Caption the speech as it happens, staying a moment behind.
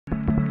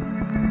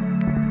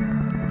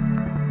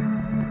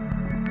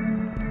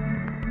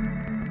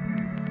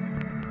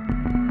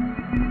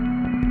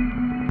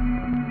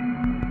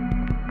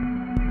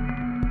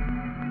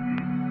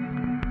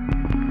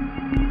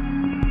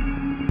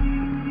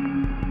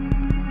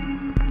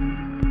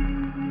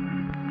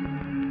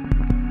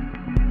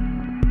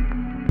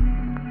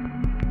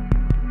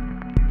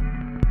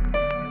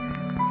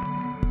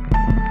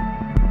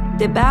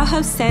The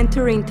Bauhaus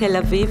Center in Tel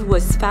Aviv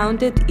was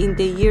founded in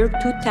the year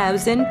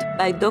 2000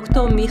 by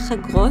Dr. Micha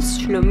Gross,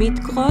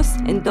 Schlomit Gross,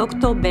 and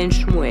Dr.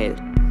 Ben-Shmuel.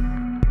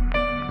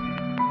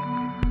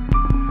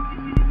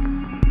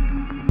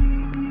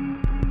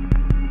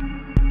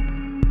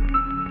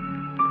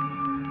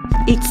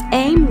 Its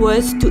aim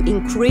was to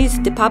increase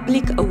the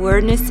public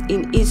awareness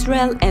in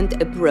Israel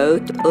and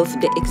abroad of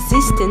the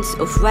existence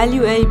of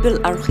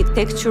valuable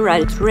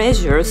architectural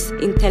treasures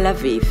in Tel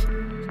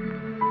Aviv.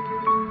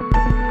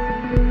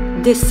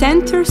 The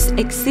center's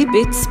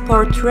exhibits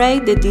portray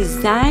the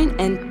design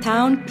and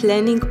town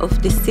planning of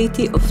the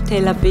city of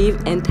Tel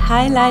Aviv and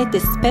highlight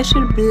the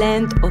special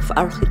blend of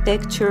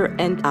architecture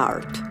and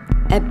art.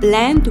 A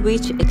blend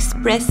which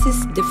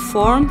expresses the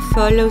form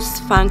follows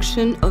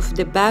function of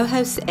the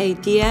Bauhaus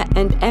idea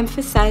and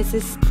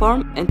emphasizes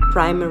form and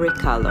primary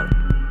color.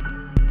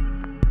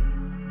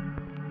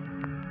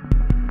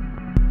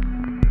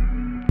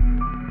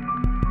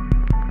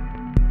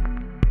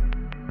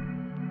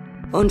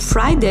 On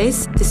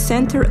Fridays, the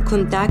center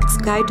conducts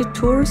guided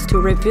tours to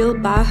reveal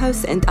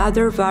Bauhaus and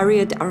other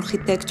varied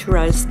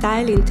architectural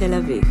style in Tel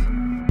Aviv.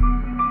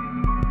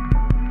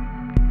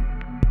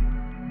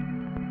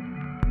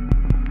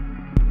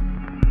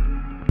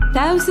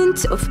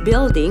 Thousands of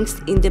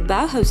buildings in the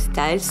Bauhaus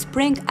style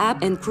sprang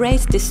up and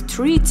graced the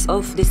streets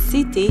of the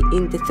city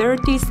in the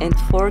 30s and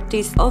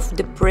 40s of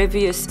the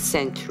previous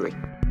century.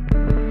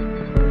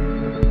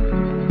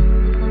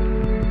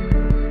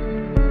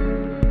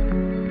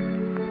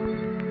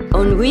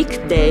 On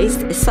weekdays,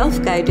 a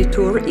self-guided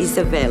tour is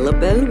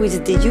available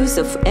with the use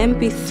of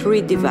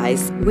MP3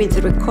 device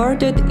with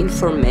recorded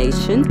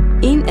information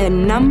in a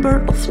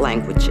number of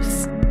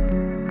languages.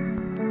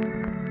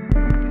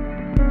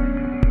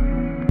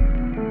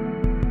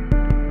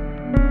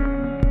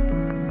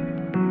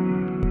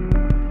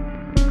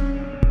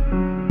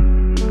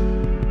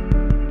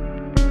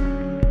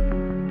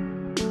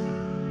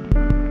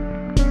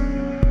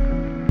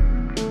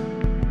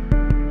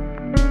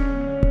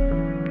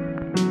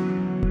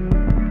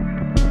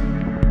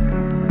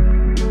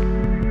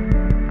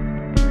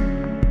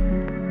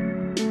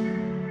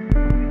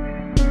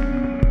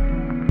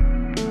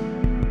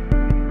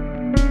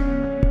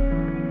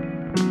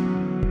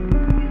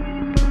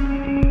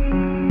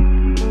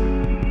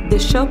 The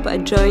shop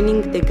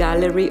adjoining the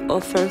gallery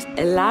offers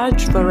a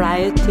large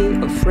variety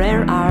of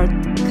rare art,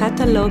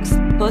 catalogs,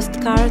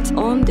 postcards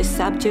on the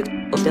subject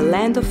of the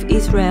land of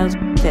Israel,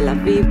 Tel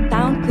Aviv,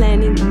 town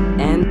planning,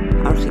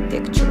 and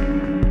architecture.